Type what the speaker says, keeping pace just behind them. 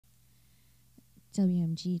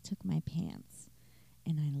WMG took my pants,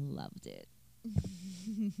 and I loved it.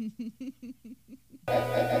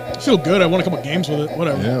 I feel good. I want a couple games with it.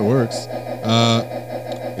 Whatever. Yeah, it works.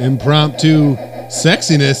 Impromptu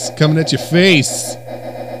sexiness coming at your face.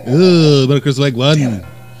 Ugh, better Chris like one.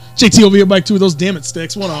 JT over here, Mike, two of those damn it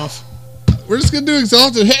sticks. One off. We're just going to do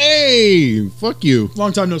Exalted. Hey, fuck you.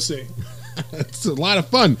 Long time no see. It's a lot of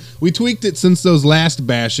fun. We tweaked it since those last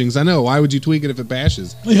bashings. I know. Why would you tweak it if it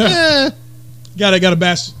bashes? Yeah. Gotta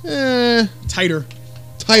bash. Tighter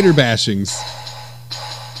Tighter. bashings.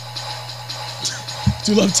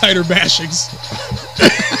 Do love tighter bashings.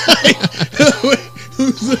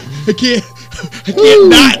 I can't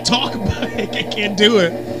not talk about it. I can't do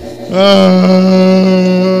it. Oh.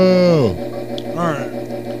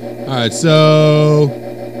 All right, so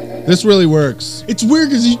this really works. it's weird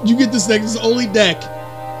because you get this deck. This is the only deck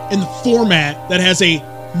in the format that has a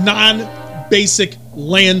non-basic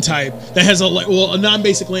land type. That has a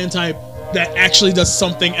non-basic land type that actually does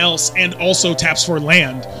something else and also taps for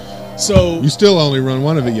land. So You still only run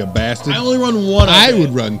one of it, you bastard. I only run one of it. I would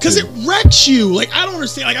run two. Because it wrecks you. Like, I don't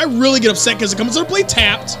understand. Like, I really get upset because it comes into play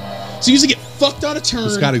tapped. So you usually get fucked on a turn.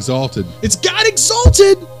 It's got Exalted. It's got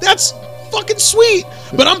Exalted. That's fucking sweet.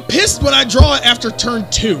 But I'm pissed when I draw it after turn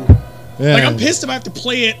 2. Yeah. Like, I'm pissed if I have to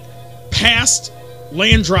play it past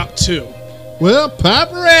land drop 2. Well, pop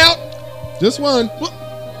her out. Just one.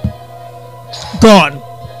 Gone.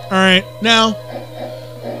 All right. Now,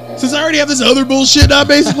 since I already have this other bullshit I'm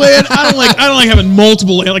basically playing, I don't like having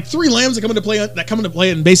multiple, like 3 lambs that come into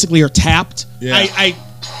play and basically are tapped. Yeah.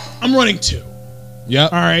 I'm running 2.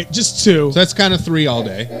 Yep. All right, just 2. So that's kind of 3 all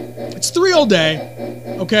day. It's 3 all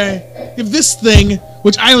day. Okay. If this thing,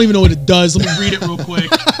 which I don't even know what it does, let me read it real quick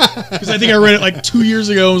because I think I read it like 2 years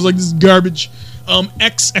ago. It was like, this is garbage.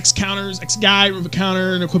 X counters, X guy, remove a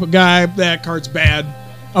counter, and equip a guy. That card's bad.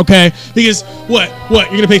 Okay, because what? You're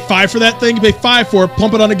gonna pay 5 for that thing? You pay 5 for it,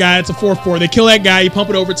 pump it on a guy. It's a 4/4. They kill that guy. You pump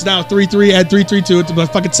it over. It's now a 3/3. Add 3/3 to it to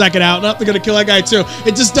fucking sack it out. No, they're gonna kill that guy too.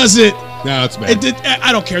 It just doesn't. No, it's bad.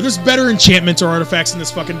 I don't care. There's better enchantments or artifacts in this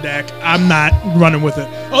fucking deck. I'm not running with it.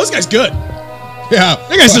 Oh, this guy's good. Yeah,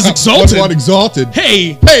 That guy says Exalted. One Exalted.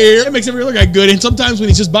 Hey, that makes every other guy good. And sometimes when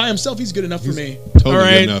he's just by himself, he's good enough for me. Totally all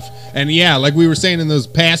right? good enough. And yeah, like we were saying in those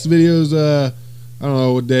past videos, I don't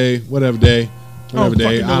know what day, whatever day. Whatever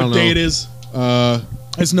day, I don't know. What day it is. I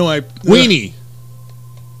just know weenie.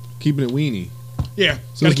 Keeping it weenie. Yeah.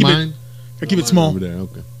 So Gotta it's keep mine. Gotta keep it small. Over there.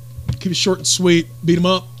 Okay. Keep it short and sweet. Beat him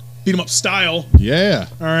up. Beat him up style. Yeah.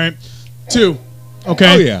 All right. 2.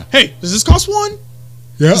 Okay. Oh yeah. Hey, does this cost 1?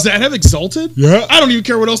 Yeah. Does that have Exalted? Yeah. I don't even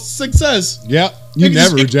care what else this thing says. Yeah. You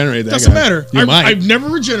never regenerate that. Doesn't matter. You might. I've never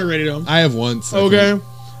regenerated them. I have once. Okay.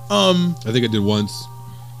 I think I did once.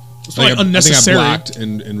 It's probably unnecessary. I think I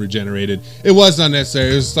blocked and regenerated. It was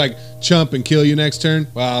unnecessary. It was just like chump and kill you next turn.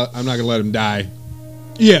 Well, I'm not gonna let him die.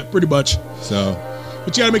 Yeah, pretty much. So,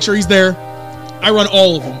 but you gotta make sure he's there. I run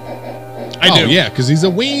all of them. I do. Yeah, because he's a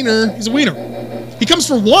wiener. He's a wiener. He comes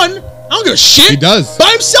for 1. I don't give a shit. He does.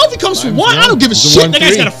 By himself, he comes for 1. I don't give a shit. That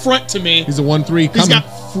guy's got a front to me. He's a 1/3 coming. He's got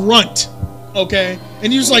front. Okay,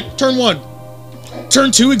 and you're just like turn 1,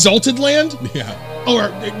 turn 2, Exalted land. Yeah.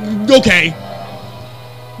 Or okay.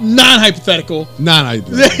 Non-hypothetical. You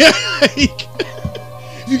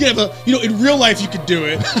could have a, in real life you could do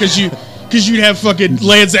it because you'd have fucking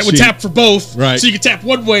lands that would tap for both. Right. So you could tap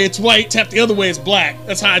one way, it's white. Tap the other way, it's black.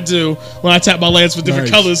 That's how I do when I tap my lands with different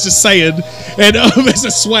colors. Just saying, and it's a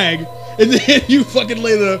swag. And then you fucking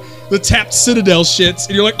lay the tapped Citadel shits,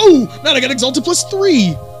 and you're like, oh, now I got Exalted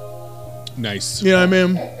 +3. Nice. You know what I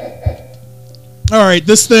mean? All right,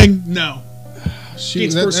 this thing, no.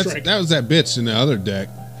 That was that bitch in the other deck.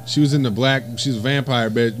 She was in the black. She's a vampire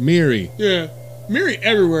bitch. Miri. Yeah. Miri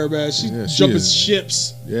everywhere, man. She's jumping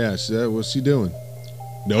ships. Yeah, what's she doing?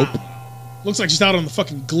 Nope. Looks like she's out on the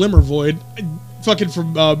fucking Glimmer Void. Fucking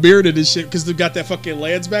from Bearded and shit, because they've got that fucking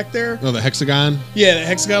lands back there. Oh, the hexagon? Yeah, the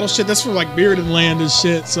hexagonal shit. That's for like Bearded land and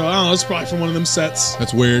shit. So I don't know. It's probably from one of them sets.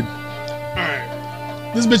 That's weird.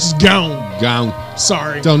 Alright. This bitch is gone. Gone.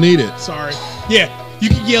 Sorry. Don't need it. Sorry. Yeah, you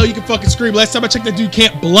can yell, you can fucking scream. Last time I checked, that dude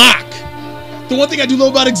can't block. The one thing I do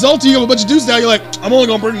love about Exalted, you have a bunch of dudes now, you're like, I'm only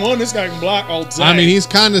gonna bring 1. This guy can block all day. I mean, he's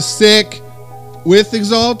kind of sick with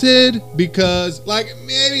Exalted because, like,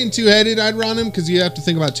 maybe in 2-headed I'd run him because you have to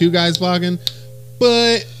think about 2 guys blocking,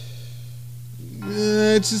 but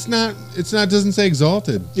it's just not. Doesn't say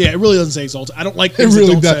Exalted. Yeah, it really doesn't say Exalted. I don't like It things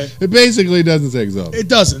really that don't does. say. It basically doesn't say Exalted. It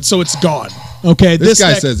doesn't, so it's gone. Okay, this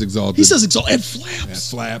guy says Exalted. He says Exalted and flaps. Yeah,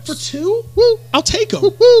 flaps for 2. Woo! I'll take him.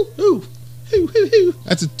 Woo, woo. Ooh. Ooh.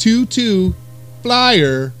 That's a 2/2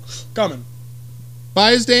 flyer. Coming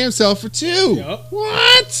By his damn self for 2. Yep.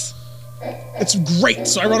 What? It's great.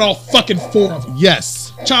 So I run all fucking 4 of them.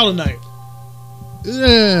 Yes. Child of Night.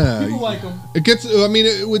 Yeah. People like them. It gets. I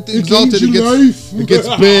mean, with the Exalted, it gets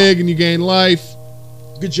big and you gain life.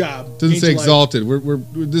 Good job. Doesn't Gains say your life. Exalted. We're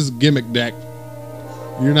this is gimmick deck.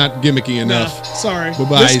 You're not gimmicky enough. Nah, sorry.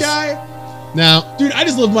 Bye-bye. This guy, Now, dude, I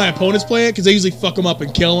just love my opponents play it because they usually fuck them up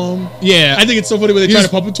and kill them. yeah. I think it's so funny when they try to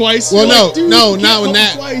pump him twice. Well, You're no, like, dude, no, you not can't in pump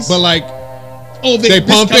that. him twice. But like, oh, they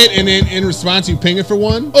pump it and then in response you ping it for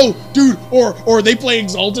 1. Oh, dude, or they play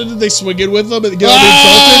Exalted and they swing it with them and get on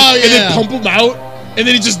Oh, Exalted and yeah. then pump him out and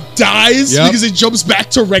then he just dies Yep. because he jumps back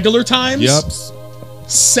to regular times. Yep.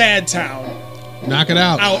 Sad town. Knock it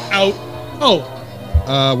out. Out.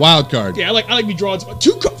 Oh, Wild card. yeah, I like me drawing for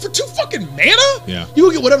 2 fucking mana. Yeah. You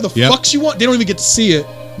can get whatever the Yep. fucks you want. They don't even get to see it.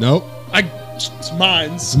 Nope. It's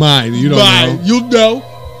mine. It's mine. You don't Mine. know. You'll know.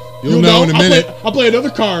 You'll know in a minute. I'll play another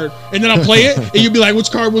card, and then I'll play it, and you'll be like,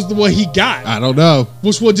 which card was the one he got? I don't know.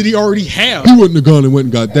 Which one did he already have? He wouldn't have gone and went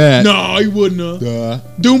and got that. No, he wouldn't have. Duh.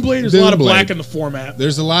 Doomblade, there's a lot of Doomblade. black in the format.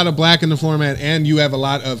 There's a lot of black in the format, and you have a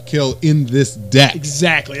lot of kill in this deck.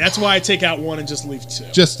 Exactly. That's why I take out 1 and just leave 2.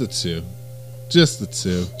 Just the 2. Just the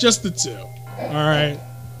 2. Just the 2. All right.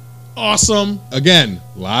 Awesome. Again,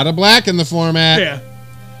 a lot of black in the format. Yeah.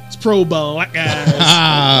 It's pro black guys.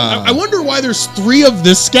 Ah. I wonder why there's 3 of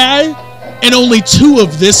this guy and only 2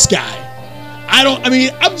 of this guy.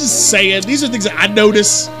 I'm just saying, these are things that I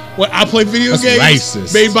notice when I play video That's games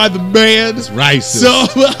racist. made by the man. It's racist. So,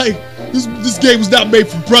 like, this game was not made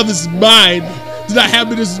for brothers of mine. It's not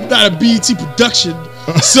happening. This is not a BET production.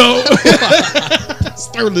 So,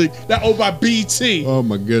 Sterling, not owned by BET. Oh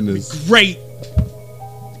my goodness. Great.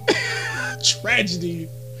 Tragedy.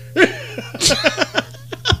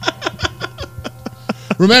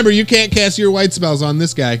 Remember, you can't cast your white spells on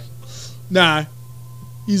this guy. Nah.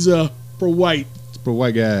 He's for white. It's for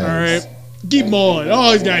white guys. All right. Keep him on.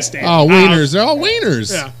 Oh, these guys stand. Oh, wieners. They're all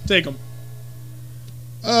wieners. Yeah, take them.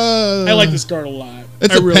 I I like this card a lot.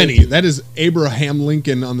 It's I a really penny. do. That is Abraham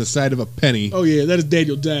Lincoln on the side of a penny. Oh, yeah, that is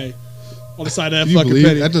Daniel Day on the side of that Can you fucking believe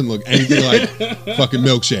penny. that doesn't look anything like fucking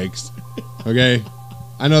milkshakes. Okay?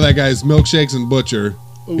 I know that guy's milkshakes and butcher.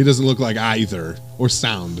 Ooh. He doesn't look like either. Or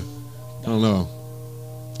sound. I don't know.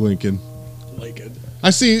 Lincoln. Lincoln. I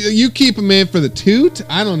see you keep him in for the toot.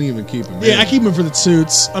 I don't even keep him in. Yeah, I keep him for the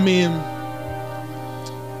toots. I mean,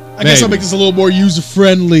 I guess I'll make this a little more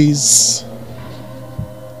user-friendly.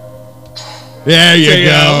 There you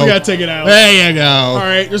go. We gotta take it out. There you go. All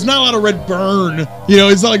right, there's not a lot of red burn. You know,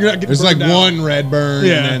 it's not like you're not getting There's like burned out. one red burn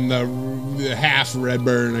Yeah. and then the half red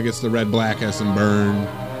burn. I guess the red black has some burn.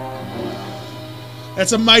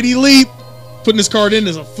 That's a mighty leap. Putting this card in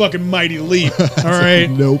is a fucking mighty leap. All right.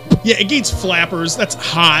 Nope. Yeah, it gains flappers. That's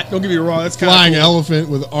hot. Don't get me wrong. That's kind Flying of cool. elephant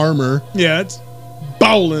with armor. Yeah, it's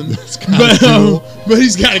bowling. kinda cool. But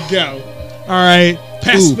he's got to go. All right.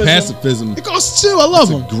 Pacifism. Ooh, pacifism. It costs 2. I love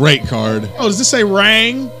them. Great card. Oh, does this say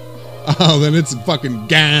rang? Oh, then it's a fucking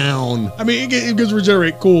gown. I mean, it gives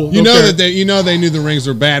regenerate. Cool. You Don't know care. that they knew the rings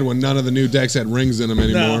were bad when none of the new decks had rings in them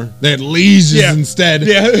anymore. No. They had lieges Yeah. instead.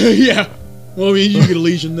 Yeah, yeah. Well, I mean, you get a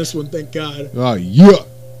legion this one, thank God. Oh yeah,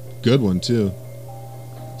 good one too.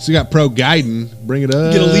 So you got Pro Gaiden. Bring it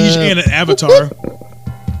up. You get a liege and an avatar.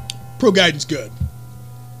 Pro Guidance good.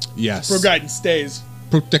 Yes. Pro Guidance stays.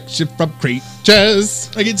 Protection from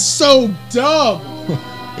creatures. Like, it's so dumb.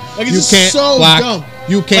 Like, it's You just can't so block. dumb.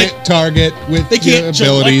 You can't target with They your can't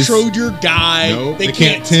abilities. electrode your guy. Nope. They They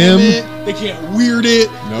can't can't Tim. it. They can't weird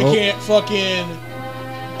it. Nope. They can't fucking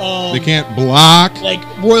They can't block. like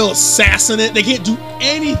Royal Assassin it. They can't do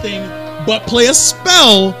anything but play a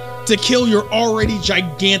spell to kill your already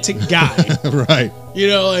gigantic guy. Right. You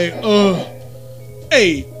know, like, ugh.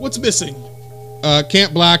 Hey, what's missing?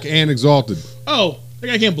 Can't block and exalted. Oh, that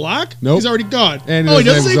guy can't block? Nope. He's already gone. And he oh, he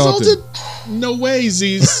doesn't doesn't say have exalted? No way,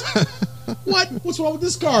 Z's. What? What's wrong with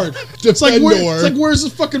this card? It's like, where's the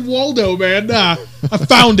fucking Waldo, man? Nah, I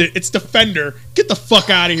found it. It's Defender. Get the fuck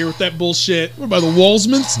out of here with that bullshit. What about the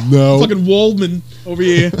Walsmans? No. Fucking Waldman over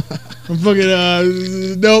here. I'm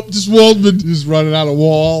fucking, nope, just Waldman. Just running out of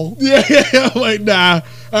wall. Yeah, I'm like, nah.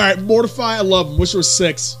 All right, Mortify, I love him. Wish there was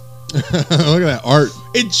 6. Look at that art.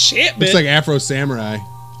 Enchantment. Looks like Afro Samurai.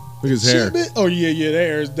 Look at his hair. Enchantment? Oh, yeah, the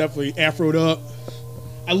hair is definitely afroed up.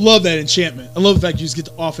 I love that enchantment. I love the fact you just get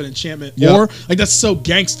to off an enchantment. Yep. Or, like, that's so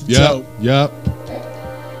gangsta. Yep.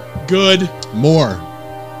 Yep. Good. More.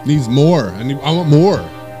 Needs more. I want more.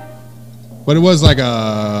 But it was like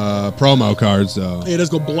a promo card, so. Hey, let's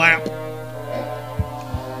go blap.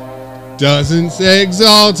 Doesn't say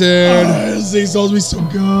exalted. He's supposed to be so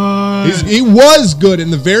good. He was good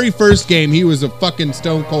in the very first game. He was a fucking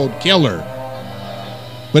stone cold killer.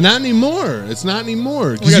 But not anymore. It's not anymore.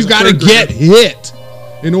 Well, Because you got to get hit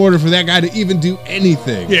in order for that guy to even do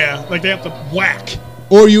anything. Yeah, like they have to whack.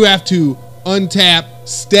 Or you have to untap,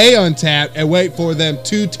 stay untapped, and wait for them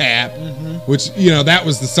to tap. Which, you know, that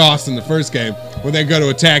was the sauce in the first game. When they go to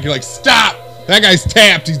attack, you're like, stop! That guy's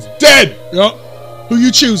tapped. He's dead! Yup. Who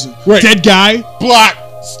you choosing? Right. Dead guy? Block!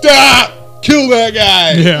 Stop! Kill that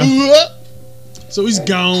guy! Yeah. So he's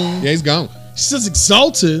gone. Yeah, he's gone. She says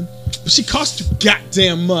exalted, but she costs too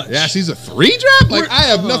goddamn much. Yeah, she's a 3-drop? Like, I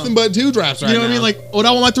have nothing but 2-drops right now. You know what I mean? Like, what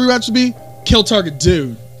I want my 3-drops to be? Kill target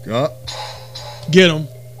dude. Get him.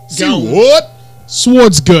 See what?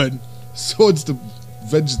 Sword's good. Swords to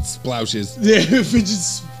vengeance ploushes. Yeah,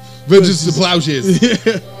 vengeance to ploushes.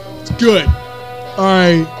 Yeah, it's good. All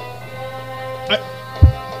right.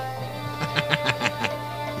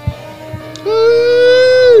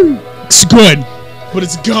 It's good, but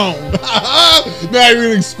it's gone. Now you're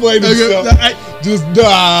gonna explain yourself. Just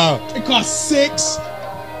It costs 6.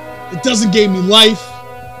 It doesn't give me life.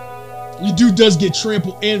 Your dude does get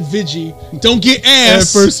trampled and Vigi. Don't get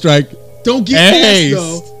ass. And first strike. Don't get ass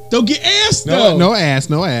though. Don't get ass though. No ass.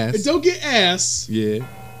 No ass. Don't get ass. Yeah.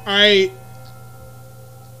 All right.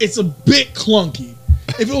 It's a bit clunky.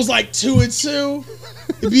 If it was like 2 and 2,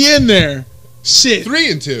 it'd be in there. Shit.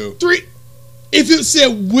 3 and 2. 3. If it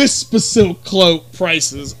said Whisper Silk Cloak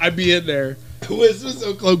prices, I'd be in there. Whisper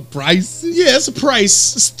Silk Cloak prices? Yeah, it's a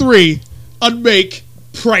price. It's 3. Unmake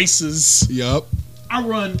prices. Yup. I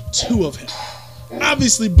run 2 of him.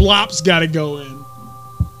 Obviously, Blop's got to go in.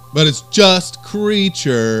 But it's just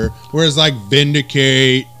creature, whereas like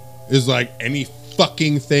Vindicate is like any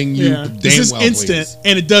fucking thing you damn this is well instant, please.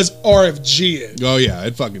 and it does RFG it. Oh yeah,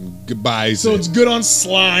 it fucking goodbyes. So it's good on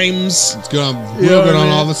slimes. It's good on real good on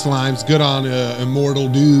all the slimes. Good on immortal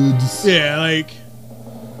dudes. Yeah, like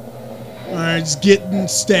all right, just get and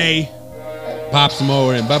stay. Pop some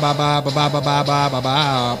more and ba ba ba ba ba ba ba ba ba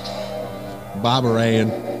ba.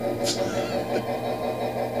 Bobberan.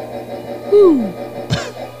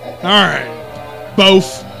 All right,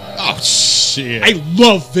 both. Oh shit! I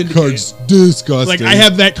love Vindicate. Card's disgusting. Like I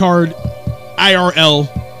have that card, IRL,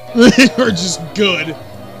 or just good. It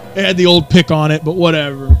had the old pick on it, but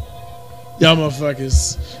whatever. Y'all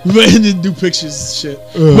motherfuckers, but didn't do pictures and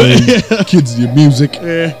shit. Kids, your music,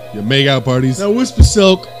 Yeah. your make out parties. Now Whisper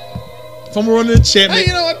Silk. If I'm running enchantment, Hey,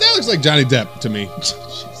 you know what? That looks like Johnny Depp to me.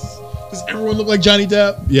 does everyone look like Johnny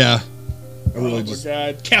Depp? Yeah. I Oh really my just,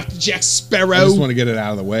 god, Captain Jack Sparrow. I just want to get it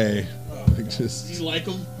out of the way. Like just, You like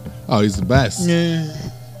him? oh, he's the best. Yeah.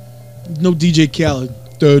 No DJ Khaled.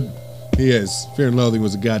 Dude, he is. Fear and Loathing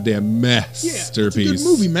was a goddamn masterpiece. Yeah, it's a good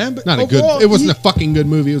movie, man. But Not a overall, good. It wasn't a fucking good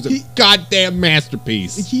movie. It was a goddamn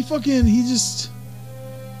masterpiece. He just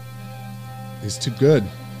He's too good.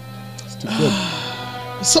 He's too good.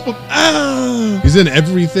 something. He's in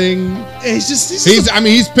everything.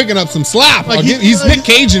 He's picking up some slap. Like he's Nick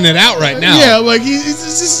Caging it out right now. Yeah, like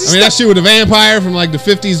he's I mean, that shit with a vampire from like the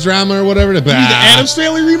 50s drama or whatever. The the Addams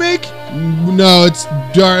Family remake. No,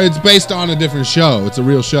 it's based on a different show. It's a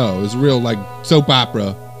real show. It's a real like soap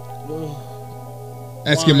opera.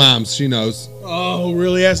 Ask your moms. She knows. Oh,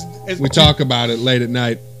 really? We talk about it late at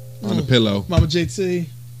night on the pillow. Mama JT.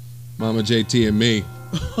 Mama JT and me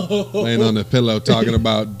laying on the pillow talking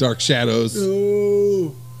about Dark Shadows.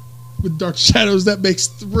 Oh, with Dark Shadows, that makes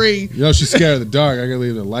 3. You know, she's scared of the dark. I gotta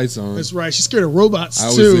leave the lights on. That's right. She's scared of robots I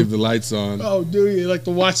always too. leave the lights on. Oh, do you like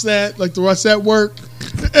to watch that? Like to watch that work?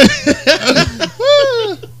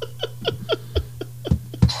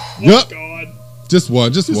 Yep. God. Just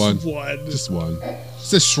one. Just one. It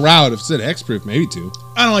says Shroud. If it said X-Proof, maybe 2.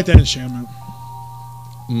 I don't like that enchantment.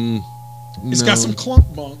 It's got some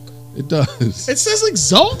clunk bunk. It does. It says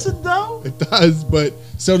exalted though. It does, but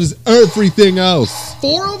so does everything else.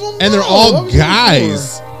 4 of them, And they're all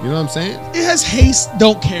guys. You know what I'm saying? It has haste.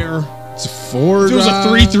 Don't care. It's a 4. If it was a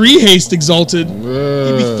 3/3 haste exalted, he'd be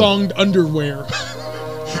Well, thonged underwear.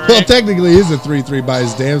 technically, he's a 3/3 by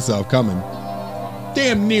his damn self coming.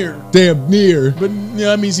 Damn near. Damn near. But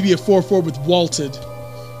yeah, that means he'd be a 4/4 with Walted.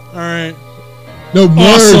 All right. No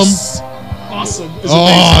mercy. Awesome. Is amazing.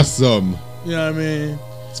 Awesome. You know what I mean?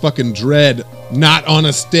 It's fucking dread. Not on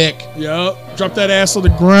a stick. Yup. Drop that ass on the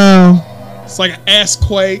ground. It's like an ass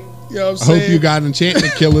quake. You know what I'm I saying? hope you got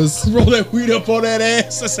enchantment killers. Roll that weed up on that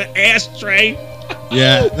ass. That's an ashtray.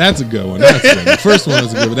 Yeah, that's a good one. That's good. The first one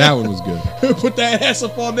was good, but that one was good. Put that ass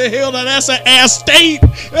up on the hill. Now that's an ass state.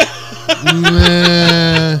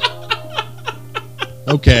 Nah.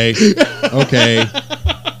 Okay.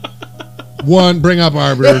 One, bring up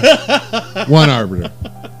Arbiter. One Arbiter.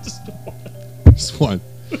 Just one.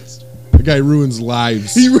 The guy ruins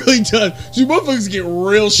lives. He really does. You motherfuckers get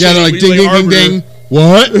real shit. Yeah, they're like ding, ding, ding, ding.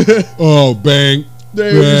 What? Oh, bang.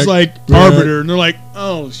 They're just like Arbiter, and they're like,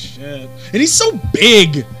 oh shit. And he's so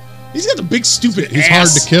big. He's got the big stupid He's ass. hard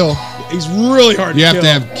to kill. He's really hard You to have kill. to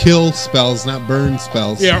have kill spells, not burn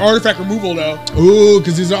spells. Yeah, artifact removal though. Ooh,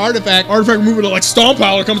 because he's an artifact. Artifact removal, like Stomp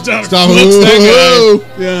Howler comes down and Stomp- flips that Ooh.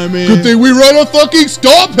 guy. Yeah, I mean. Good thing we run a fucking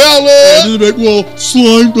Stomp And Howler. then they're like, well,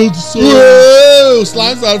 slime does the same. Whoa,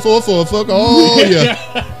 slime's not 4/4. Fuck all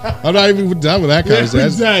yeah. I'm not even done with that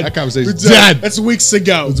conversation. That conversation's dead. That's weeks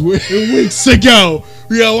ago. It's weird. Weeks ago.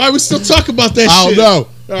 Yo, why we still talk about that I shit? don't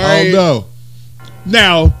know. All I right. don't know.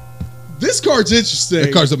 Now, this card's interesting.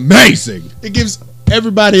 That card's amazing. It gives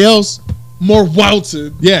everybody else more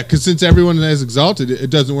wilted. Yeah, because since everyone has exalted, it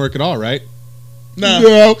doesn't work at all, right?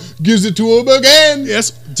 No. Gives it to him again.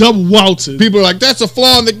 Yes, double wilted. People are like, that's a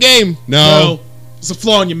flaw in the game. No. It's a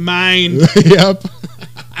flaw in your mind. Yep.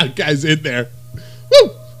 That guy's in there. Woo.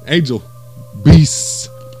 Angel. Beasts.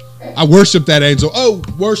 I worship that angel. Oh,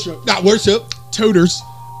 Worship. not worship. Toters.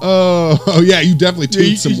 Oh, yeah, you definitely toot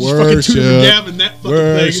You some just fucking worship. toot and gab in that fucking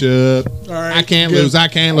Worship. thing. All right. I can't good. lose. I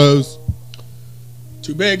can't lose.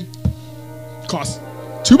 Too big. Cost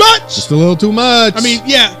too much. Just a little too much. I mean,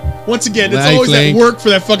 yeah. Once again, it's Life always link. that work for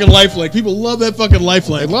that fucking lifelink. People love that fucking they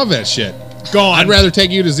lifelink. love that shit. Gone. I'd rather take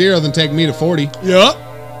you to 0 than take me to 40. Yep.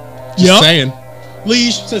 Just Yep. saying.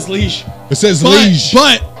 Leash says leash. It says But, liege.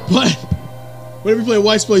 but, whenever you play a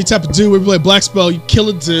white spell, you tap a dude. Whenever you play a black spell, you kill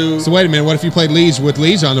a dude. So wait a minute. What if you played liege with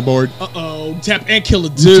liege on the board? Uh-oh. Tap and kill a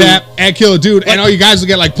dude. Tap and kill a dude, and all you guys will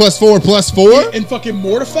get like +4/+4. And fucking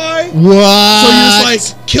mortify. What? So you're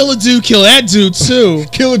just like, kill a dude, kill that dude too.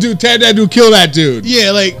 kill a dude, tag that dude, kill that dude.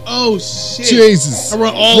 Yeah, like, oh shit. Jesus. I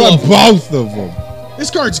run all of them. both of them.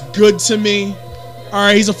 This card's good to me. All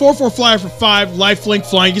right, he's a 4/4 flyer for 5, lifelink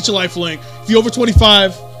flying. Get your lifelink. If you over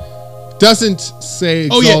 25. Doesn't say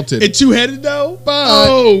exalted. Oh yeah, it two-headed though. But-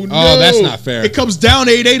 Oh no, Oh, that's not fair. It comes down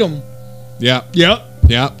 8/8 him. Yeah. Yep,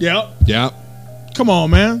 Yeah. yep. Yeah. Come on,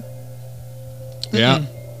 man. Yeah.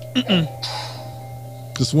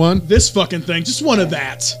 Just one? This fucking thing, just one of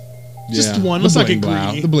that. Just Yeah. one. The Let's not bling get blow.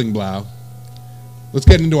 greedy. The bling blow. Let's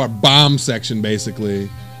get into our bomb section, basically.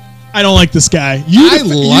 I don't like this guy. I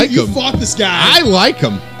like you him. fought this guy. I like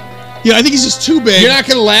him. Yeah, I think he's just too big. You're not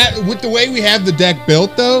gonna with the way we have the deck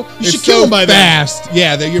built, though. You it's should kill so him by then. fast.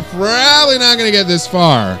 Yeah, that you're probably not gonna get this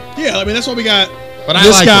far. Yeah, I mean that's why we got. But I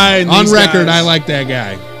this like guy him. and On these record, guys. I like that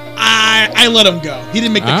guy. I let him go. He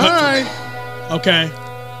didn't make the All cut. right. Okay.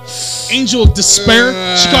 Angel of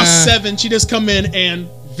Despair. She costs 7. She does come in and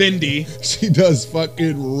Vindy. She does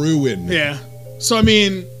fucking ruin. Yeah. So I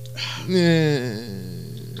mean,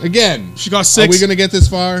 Again, she costs are 6. we gonna get this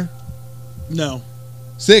far? No.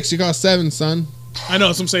 6. You cost 7, son. I know.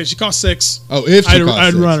 That's what I'm saying. She costs 6. Oh, if she costs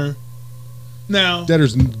I'd 6. run her. Now,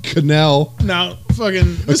 Debtor's canal. fucking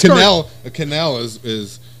A this canal. A canal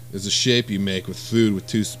is a shape you make with food with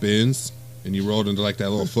 2 spoons, and you roll it into like that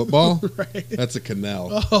little football. Right. That's a canal.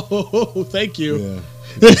 Oh, thank you. Yeah.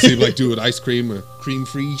 You see, like, do it ice cream or cream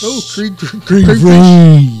free. Oh, cream free.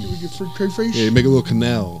 We get free fish. Yeah, you make a little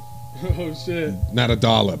canal, Oh shit. not a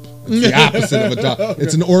dollop. It's the opposite of a dollop.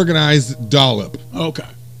 It's an organized dollop. Okay.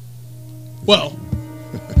 Well,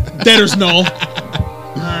 Debtor's Null.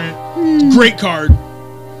 All right. Great card,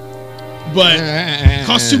 but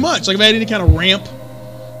costs too much. Like if I had any kind of ramp,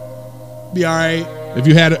 be all right. If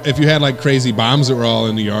you had like crazy bombs that were all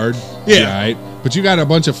in the yard, Yeah. right. But you got a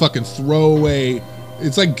bunch of fucking throwaway.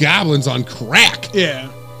 It's like goblins on crack. Yeah.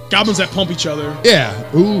 Goblins that pump each other. Yeah.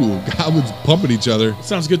 Ooh, goblins pumping each other.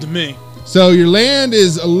 Sounds good to me. So your land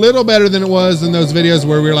is a little better than it was in those videos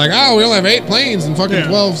where we were like, oh, we only have 8 plains and fucking Yeah.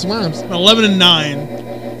 12 swamps. 11 and 9.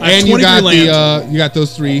 I have And you 23 got land. you got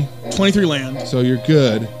those 3, 23 land. so you're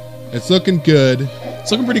good. It's looking good. It's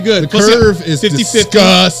looking pretty good. The Plus, you curve got is 50-50.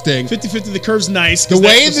 disgusting. 50-50. The curve's nice. The 'cause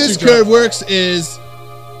way that's this two curve drop. works is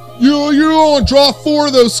you don't want to draw 4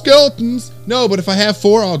 of those skeletons. No, but if I have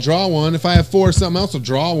 4, I'll draw 1. If I have 4 of something else, I'll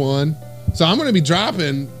draw 1. So I'm going to be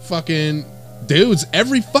dropping fucking dudes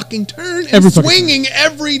every fucking turn and Every fucking swinging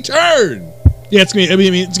every turn. Yeah, it's gonna be.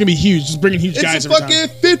 I mean, it's gonna be huge. Just bringing huge guys It's a every time.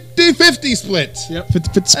 fucking 50-50 split. Yep.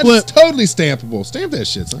 50-50 That's split. totally stampable. Stamp that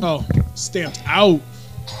shit, son. Oh, stamped out.